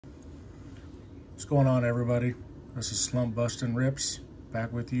What's going on, everybody? This is Slump Bustin' Rips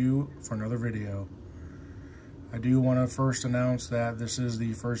back with you for another video. I do want to first announce that this is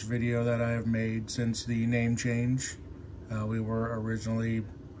the first video that I have made since the name change. We were originally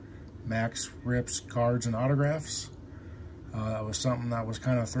Max Rips Cards and Autographs. That was something that was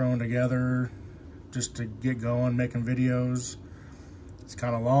kind of thrown together just to get going, making videos. It's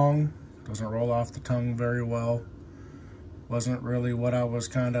kind of long, doesn't roll off the tongue very well. Wasn't really what I was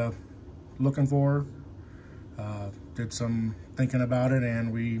kind of looking for. Did some thinking about it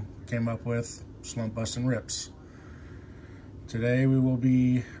and we came up with Slump Bustin' Rips. Today we will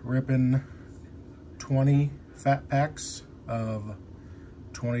be ripping 20 fat packs of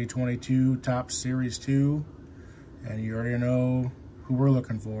 2022 Topps Series 2, and you already know who we're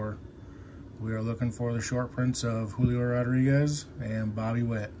looking for. We are looking for the short prints of Julio Rodriguez and Bobby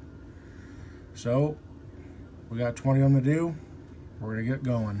Witt. So we got 20 of them to do. We're gonna get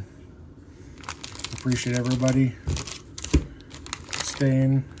going. Appreciate everybody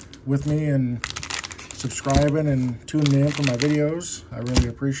staying with me and subscribing and tuning in for my videos. I really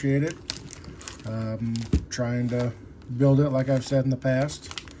appreciate it. Trying to build it like I've said in the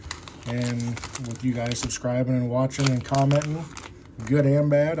past, and with you guys subscribing and watching and commenting, good and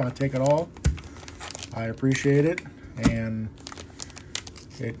bad, I take it all. I appreciate it, and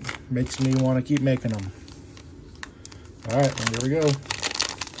it makes me want to keep making them. All right, and here we go.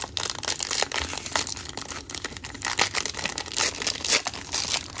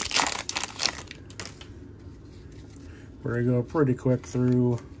 We're going to go pretty quick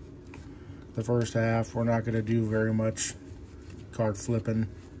through the first half. We're not going to do very much card flipping.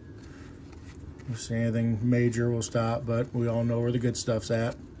 If you see anything major, we'll stop, but we all know where the good stuff's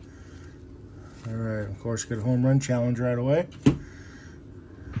at. All right, of course, get a home run challenge right away.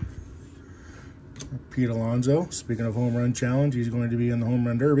 Pete Alonso, speaking of home run challenge, he's going to be in the home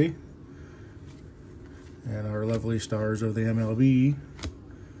run derby. And our lovely stars of the MLB.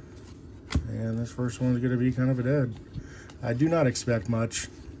 And this first one's going to be kind of a dud. I do not expect much.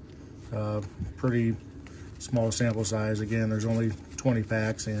 Pretty small sample size. Again, there's only 20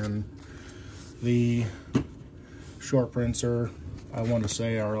 packs, and the short prints are, I want to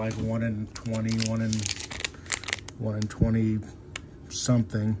say, are like 1 in 20, 1 in 20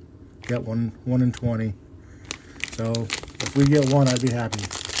 something. Get one in 20. So if we get one, I'd be happy.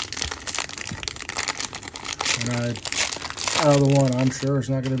 And out of the one, I'm sure it's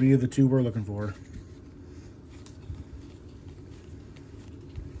not going to be the two we're looking for.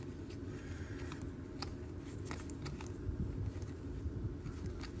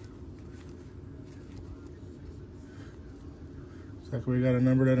 Looks like we got a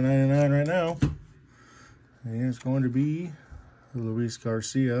number at a 99 right now. And it's going to be Luis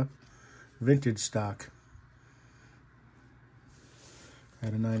Garcia vintage stock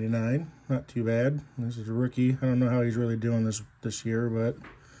at a 99. Not too bad. This is a rookie. I don't know how he's really doing this year, but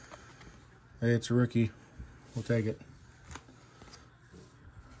hey, it's a rookie. We'll take it.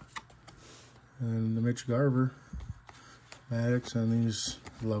 And the Mitch Garver Maddox and these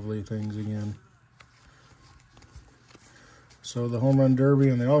lovely things again. So the home run derby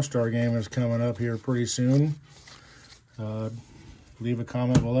and the all-star game is coming up here pretty soon. Leave a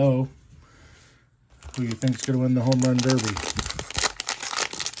comment below who you think is going to win the home run derby.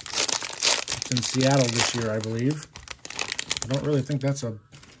 It's in Seattle this year, I believe. I don't really think that's a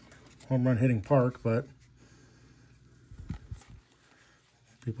home run hitting park, but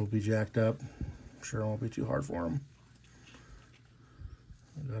people will be jacked up. I'm sure it won't be too hard for them.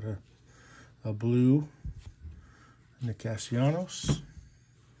 We got a blue Nick Castellanos.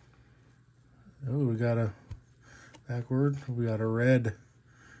 Oh, we got a backward. We got a red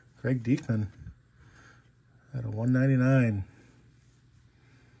Greg Diekman at a 199.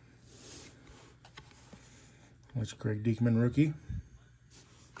 That's Greg Diekman rookie.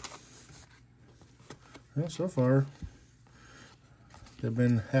 Well, so far they've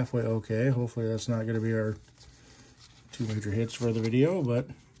been halfway okay. Hopefully that's not going to be our two major hits for the video, but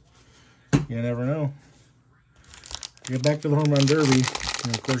you never know. Get back to the home run derby,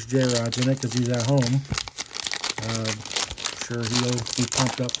 and of course JRod's in it because he's at home. Sure he'll be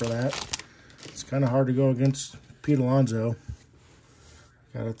pumped up for that. It's kind of hard to go against Pete Alonso.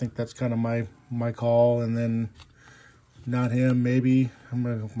 Gotta think that's kind of my call, and then not him. Maybe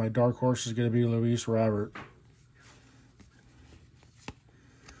my dark horse is gonna be Luis Robert.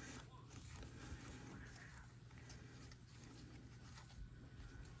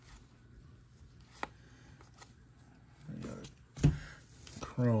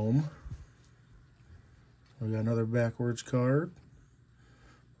 Chrome. We got another backwards card.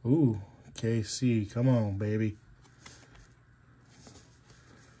 Ooh, KC, come on, baby.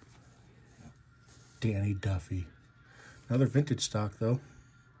 Danny Duffy. Another vintage stock, though.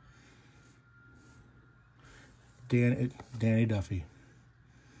 Danny Duffy.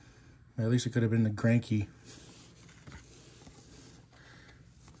 At least it could have been the Granky.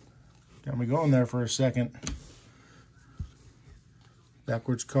 Got me going there for a second.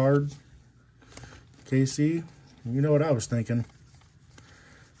 Backwards card. KC. You know what I was thinking.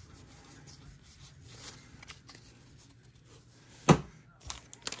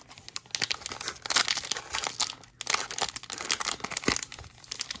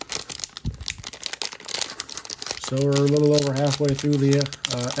 So we're a little over halfway through the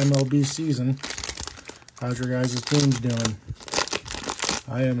MLB season. How's your guys' teams doing?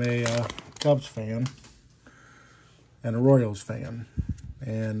 I am a Cubs fan and a Royals fan.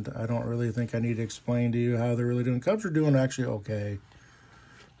 And I don't really think I need to explain to you how they're really doing. Cubs are doing actually okay.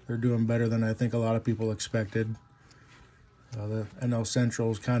 They're doing better than I think a lot of people expected. The NL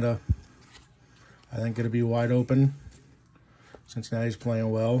Central is kind of, I think, going to be wide open. Cincinnati's playing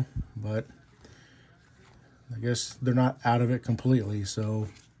well, but I guess they're not out of it completely, so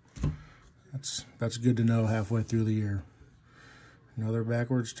that's good to know halfway through the year. Another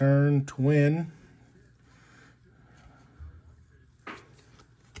backwards turn, twin.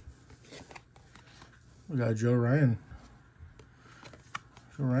 We got Joe Ryan.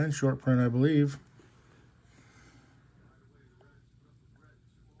 Joe Ryan short print, I believe.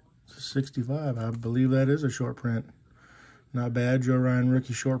 It's a 65. I believe that is a short print. Not bad, Joe Ryan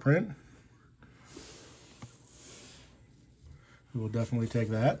rookie short print. We will definitely take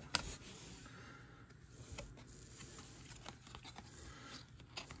that.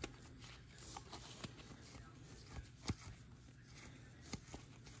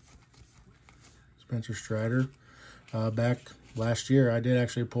 Spencer Strider. Back last year, I did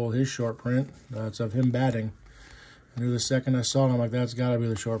actually pull his short print. It's of him batting. I knew the second I saw him, I'm like, that's got to be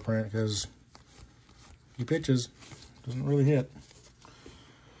the short print because he pitches, doesn't really hit.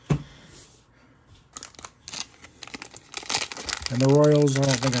 And the Royals, I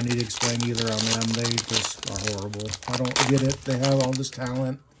don't think I need to explain either on them. They just are horrible. I don't get it. They have all this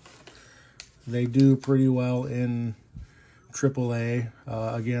talent. They do pretty well in AAA.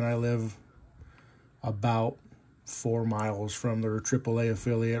 Again, I live about 4 miles from their AAA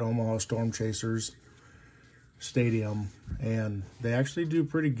affiliate, Omaha Storm Chasers Stadium. And they actually do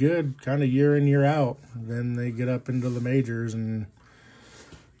pretty good kind of year in, year out. Then they get up into the majors, and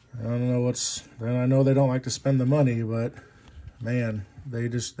I don't know what's... Then I know they don't like to spend the money, but... Man, they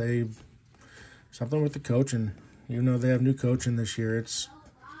something with the coaching. Even though they have new coaching this year, it's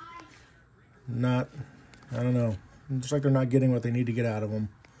not, I don't know. It's like they're not getting what they need to get out of them.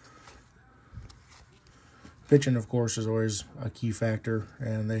 Pitching, of course, is always a key factor,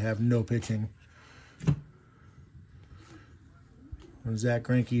 and they have no pitching. And Zach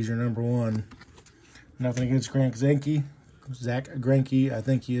Greinke's your number one. Nothing against Zach Greinke. I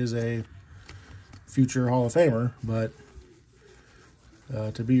think he is a future Hall of Famer, but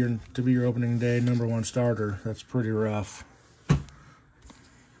to be your opening day number one starter, that's pretty rough. I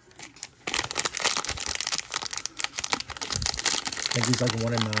think he's like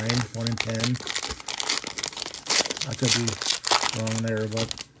 1 in 9, 1 in 10. I could be wrong there,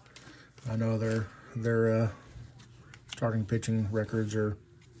 but I know their starting pitching records are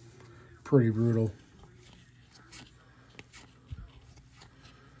pretty brutal.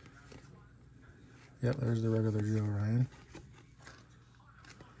 Yep, there's the regular Joe Ryan.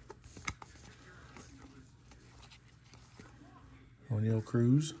 O'Neill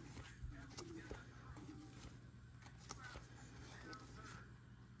Cruz.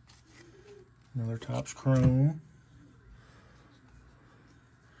 Another Topps Chrome.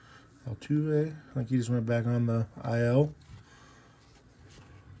 Altuve. I think he just went back on the IL.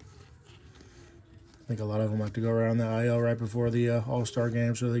 I think a lot of them like to go around the IL right before the All-Star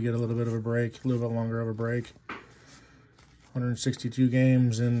game so they get a little bit of a break, a little bit longer of a break. 162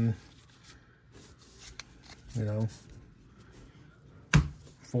 games in,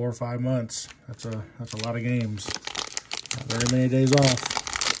 4 or 5 months. That's a lot of games. Not very many days off.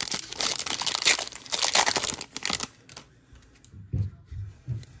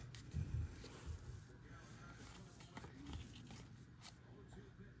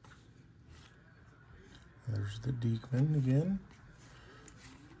 There's the Diekman again.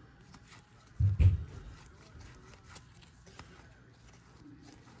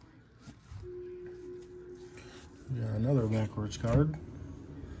 We got another backwards card.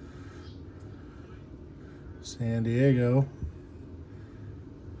 San Diego.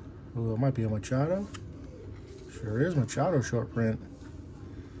 Oh, it might be a Machado. Sure is Machado short print.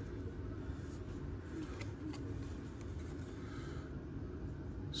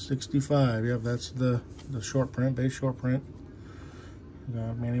 65. Yep, that's the short print, base short print.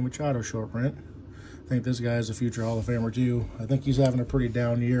 Manny Machado short print. I think this guy is a future Hall of Famer too. I think he's having a pretty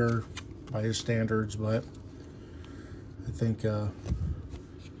down year by his standards, but I think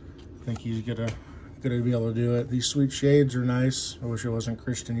he's gonna be able to do it. These sweet shades are nice. I wish it wasn't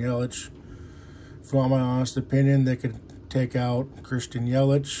Christian Yelich. If you want my honest opinion, they could take out Christian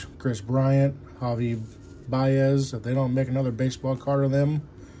Yelich, Chris Bryant, Javi Baez. If they don't make another baseball card of them,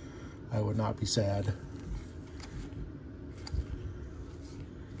 I would not be sad.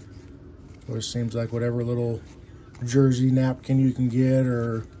 Always seems like whatever little jersey napkin you can get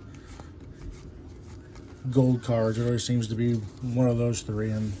or gold cards, it always seems to be one of those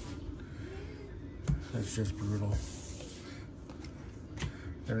three, and that's just brutal.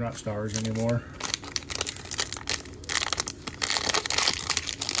 They're not stars anymore.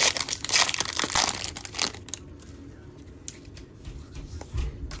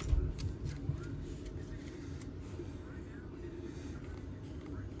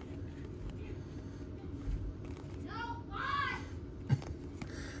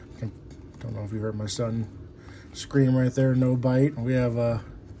 Don't know if you heard my son scream right there, no bite. We have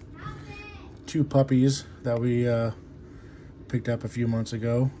 2 puppies that we picked up a few months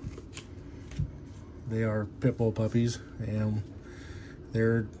ago. They are pit bull puppies, and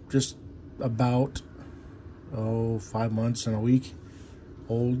they're just about 5 months and a week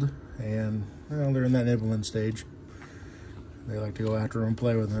old, and well, they're in that nibbling stage. They like to go after them and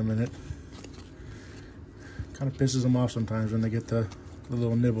play with them, and it kind of pisses them off sometimes when they get the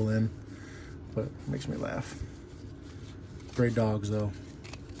little nibble in, but it makes me laugh. Great dogs though.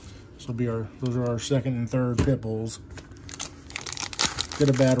 This will be those are our second and third pit bulls. Get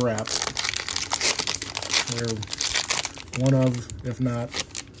a bad rap. They're one of, if not,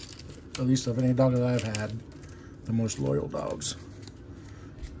 at least of any dog that I've had, the most loyal dogs.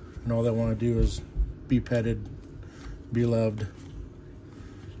 And all they want to do is be petted, be loved.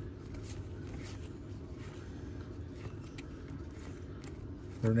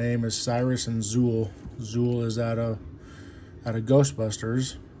 Their name is Cyrus and Zool. Zool is out of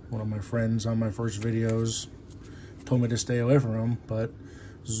Ghostbusters. One of my friends on my first videos told me to stay away from him, but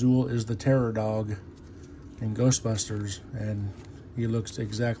Zool is the terror dog in Ghostbusters, and he looks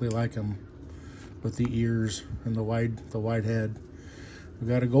exactly like him with the ears and the wide head. We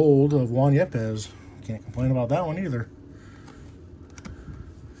got a gold of Juan Yepez. Can't complain about that one either.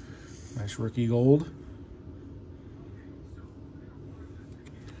 Nice rookie gold.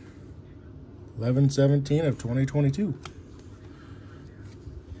 11/17 of 2022.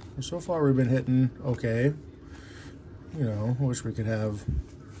 So far we've been hitting okay. You know, I wish we could have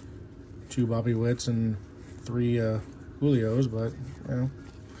 2 Bobby Witts and 3 Julios, but you know,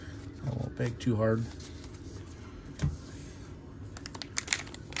 I won't beg too hard.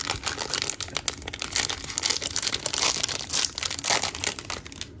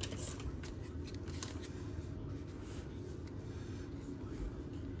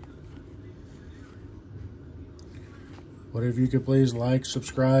 But if you could please like,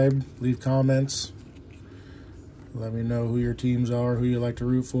 subscribe, leave comments. Let me know who your teams are, who you like to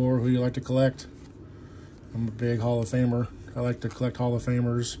root for, who you like to collect. I'm a big Hall of Famer. I like to collect Hall of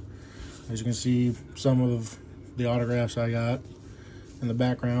Famers. As you can see, some of the autographs I got in the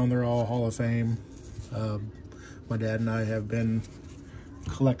background, they're all Hall of Fame. My dad and I have been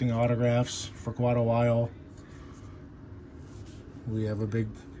collecting autographs for quite a while. We have a big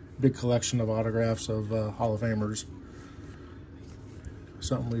collection of autographs of Hall of Famers.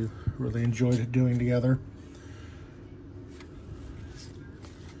 Something we really enjoyed doing together.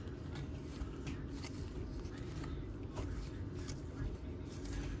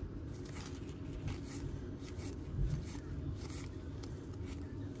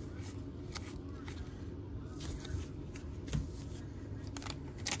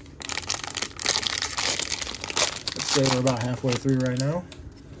 Let's say we're about halfway through right now.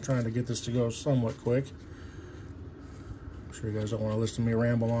 I'm trying to get this to go somewhat quick. You guys don't want to listen to me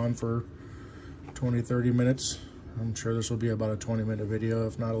ramble on for 20-30 minutes. I'm sure this will be about a 20-minute video,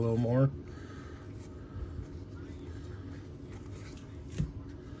 if not a little more.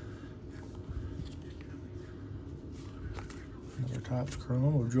 Another Topps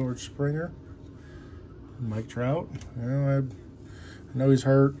Chrome of George Springer. Mike Trout. You know, I know he's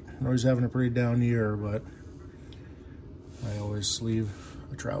hurt. I know he's having a pretty down year, but I always sleeve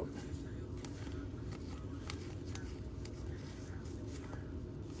a Trout.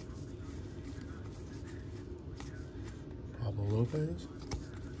 Lopez.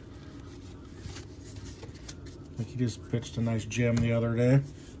 I think he just pitched a nice gem the other day.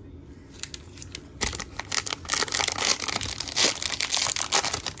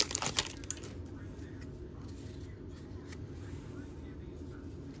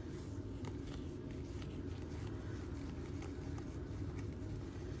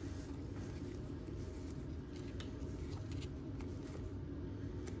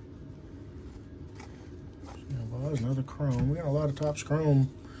 there's another chrome. We got a lot of Topps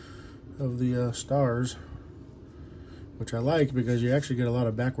chrome of the stars, which I like because you actually get a lot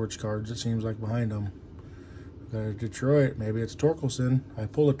of backwards cards, it seems like, behind them. Got a Detroit, maybe it's Torkelson. I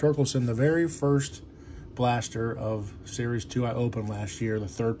pulled a Torkelson, the very first blaster of Series 2 I opened last year, the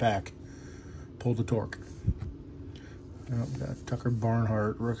third pack. Pulled the Torque. Oh, got Tucker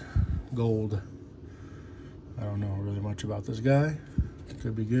Barnhart, gold. I don't know really much about this guy. It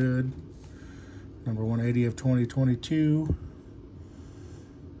could be good. Number 180 of 2022.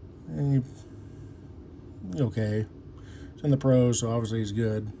 Okay. He's in the pros, so obviously he's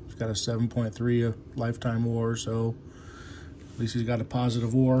good. He's got a 7.3 lifetime WAR, so at least he's got a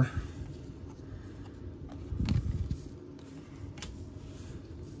positive WAR.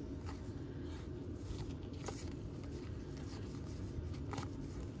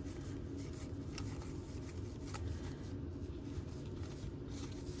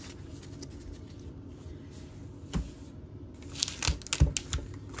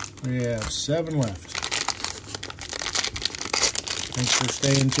 We have 7 left. Thanks for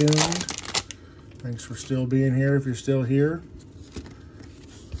staying tuned. Thanks for still being here if you're still here.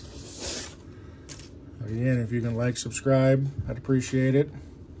 Again, if you can like, subscribe, I'd appreciate it.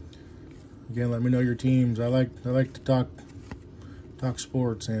 Again, let me know your teams. I like to talk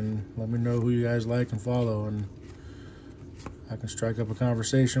sports, and let me know who you guys like and follow, and I can strike up a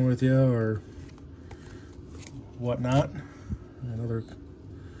conversation with you or whatnot. Another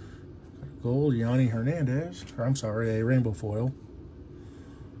gold, Yanni Hernandez, or I'm sorry, a rainbow foil.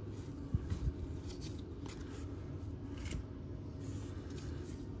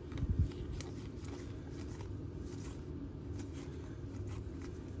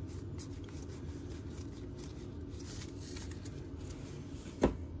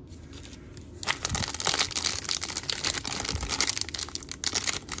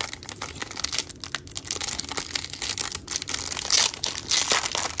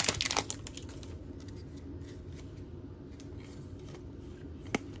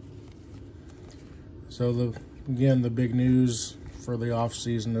 So again, the big news for the off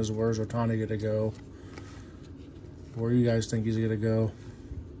season is where's Ohtani going to go? Where do you guys think he's going to go?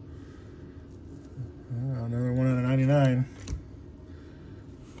 Another one out of 99.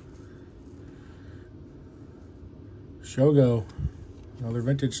 Shogo, another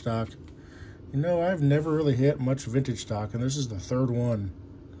vintage stock. You know, I've never really hit much vintage stock, and this is the third one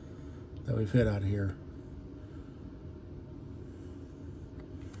that we've hit out of here.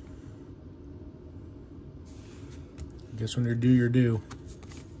 Guess when you're due, you're due.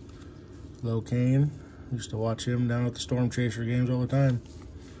 Low Kane. Used to watch him down at the Storm Chaser games all the time.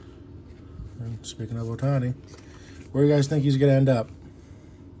 And speaking of Ohtani, where do you guys think he's going to end up?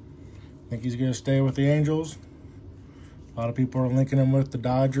 Think he's going to stay with the Angels? A lot of people are linking him with the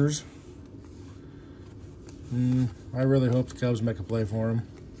Dodgers. I really hope the Cubs make a play for him.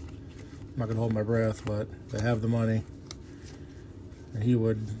 I'm not going to hold my breath, but they have the money. And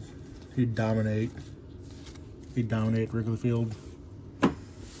he'd dominate. He'd dominate Wrigley Field.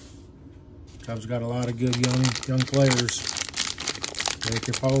 Cubs got a lot of good young players. They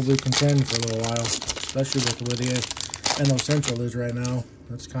could probably contend for a little while, especially with the way the NL Central is right now.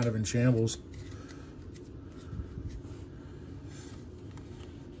 That's kind of in shambles.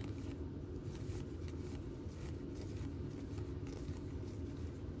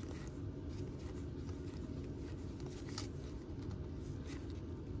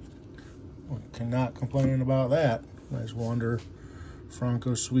 Cannot complain about that. Nice Wander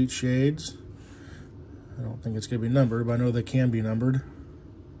Franco Sweet Shades. I don't think it's going to be numbered, but I know they can be numbered.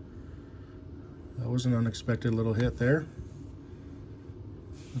 That was an unexpected little hit there.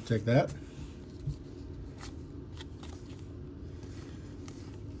 I'll take that.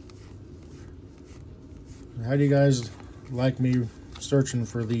 How do you guys like me searching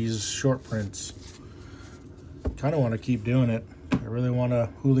for these short prints? Kind of want to keep doing it. I really want a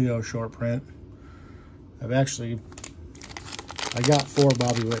Julio short print. I got 4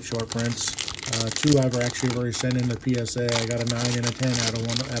 Bobby Witt short prints. 2 I've actually already sent in the PSA. I got a 9 and a 10 out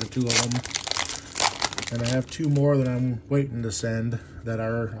of 2 of them. And I have 2 more that I'm waiting to send that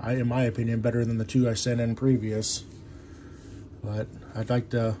are, in my opinion, better than the 2 I sent in previous. But I'd like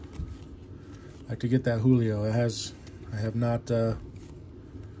to get that Julio. I have not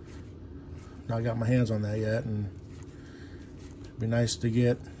got my hands on that yet, and it'd be nice to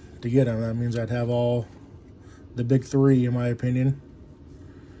get him. That means I'd have all the big 3, in my opinion.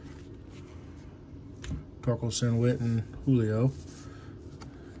 Torkelson, Witt, and Julio.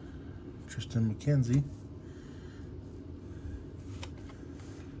 Tristan McKenzie.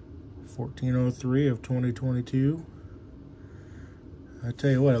 1403 of 2022. I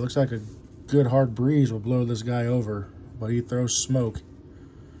tell you what, it looks like a good hard breeze will blow this guy over, but he throws smoke.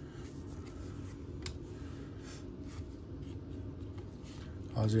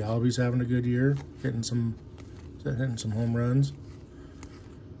 Ozzy Albies having a good year, hitting some home runs.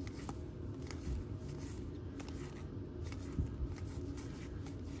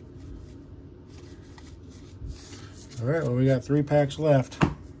 All right, well, we got 3 packs left.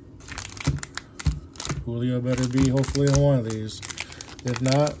 Julio better be hopefully on one of these. If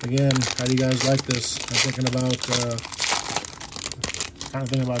not, again, how do you guys like this? I'm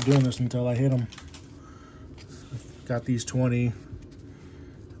thinking about doing this until I hit them. Got these 20. I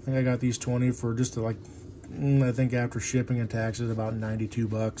think I got these 20 for just like, I think after shipping and taxes, about 92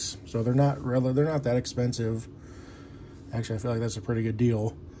 bucks. So they're not that expensive. Actually, I feel like that's a pretty good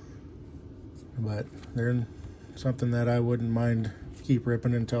deal. But they're something that I wouldn't mind keep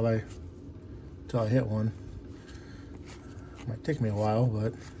ripping until I hit one. Might take me a while,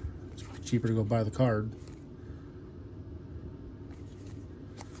 but it's cheaper to go buy the card.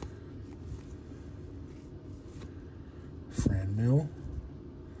 Fran Mill.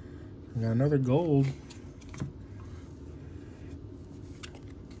 We got another gold.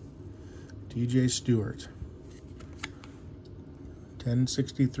 DJ Stewart.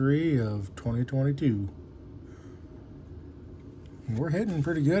 1063 of 2022. We're hitting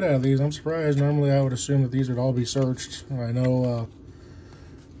pretty good out of these. I'm surprised. Normally I would assume that these would all be searched. I know,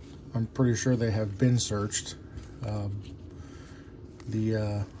 I'm pretty sure they have been searched.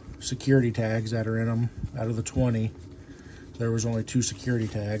 The security tags that are in them, out of the 20, there was only 2 security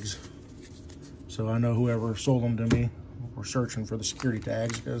tags. So I know whoever sold them to me were searching for the security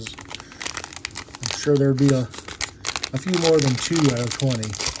tags, because I'm sure there'd be a few more than 2 out of 20.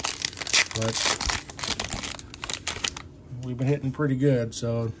 But we've been hitting pretty good,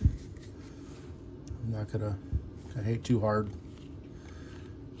 so I'm not gonna hate too hard.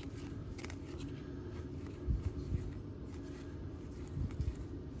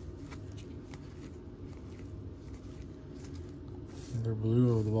 Another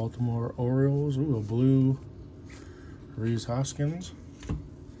blue of the Baltimore Orioles. Ooh, a blue Rhys Hoskins.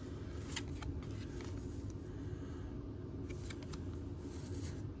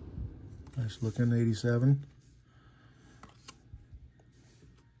 Nice looking 87.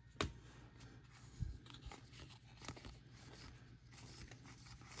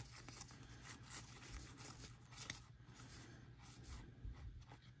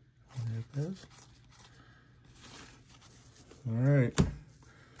 All right,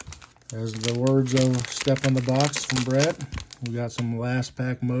 as the words of Step on the Box from Brett, we got some last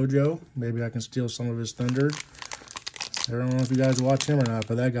pack mojo. Maybe I can steal some of his thunder. I don't know if you guys watch him or not,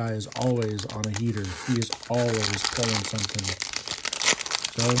 but that guy is always on a heater. He is always pulling something.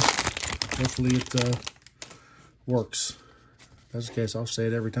 So hopefully it works. If that's the case, I'll say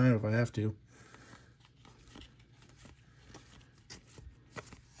it every time if I have to.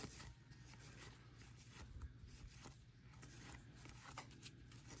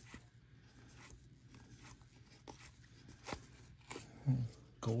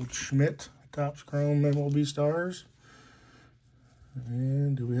 Goldschmidt, Topps Chrome MLB Stars.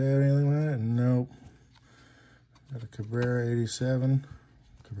 And do we have anything like that? Nope. Got a Cabrera 87,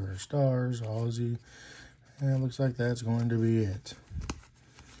 Cabrera Stars, Aussie. And it looks like that's going to be it.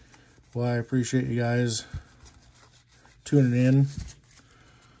 Well, I appreciate you guys tuning in.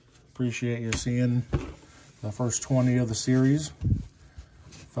 Appreciate you seeing the first 20 of the series.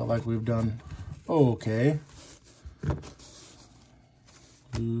 Felt like we've done okay.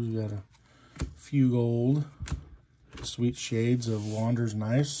 Blues, got a few gold. Sweet shades of Wander's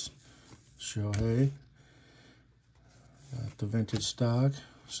nice. Shohei. Got the vintage stock.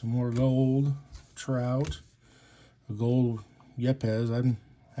 Some more gold. Trout. A gold Yepes. I'm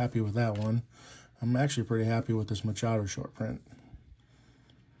happy with that one. I'm actually pretty happy with this Machado short print.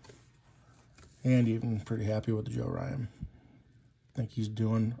 And even pretty happy with the Joe Ryan. I think he's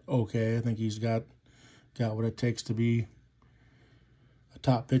doing okay. I think he's got what it takes to be a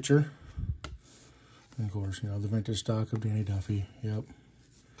top pitcher. And of course, you know, the vintage stock of Danny Duffy. Yep.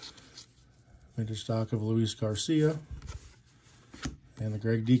 Vintage stock of Luis Garcia. And the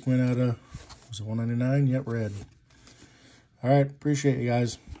Greg Diekman out of, was it 199? Yep, red. All right, appreciate you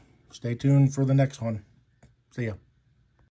guys. Stay tuned for the next one. See ya.